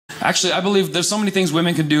Actually, I believe there's so many things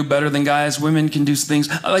women can do better than guys. Women can do things.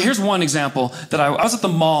 Here's one example that I was at the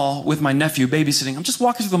mall with my nephew babysitting. I'm just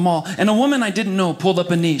walking through the mall, and a woman I didn't know pulled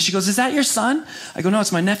up a knee. She goes, "Is that your son?" I go, "No,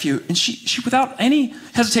 it's my nephew." And she without any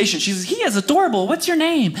hesitation, she says, "He is adorable. What's your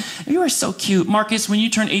name?" "You are so cute. Marcus, when you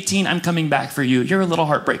turn 18, I'm coming back for you. You're a little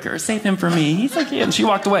heartbreaker. Save him for me. He's so cute." And she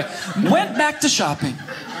walked away. Went back to shopping.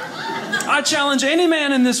 I challenge any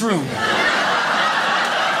man in this room.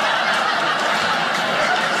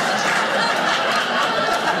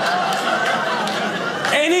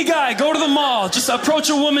 Any guy, go to the mall, just approach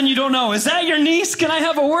a woman you don't know. "Is that your niece? Can I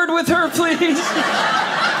have a word with her, please?"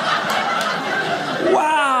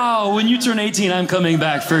 "Wow, when you turn 18, I'm coming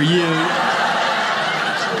back for you."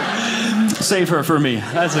 Save her for me.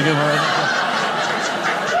 That's a good one.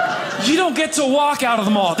 You don't get to walk out of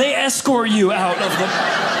the mall. They escort you out of the...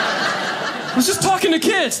 I was just talking to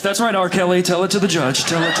kids. That's right, R. Kelly. Tell it to the judge.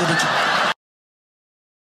 Tell it to the judge.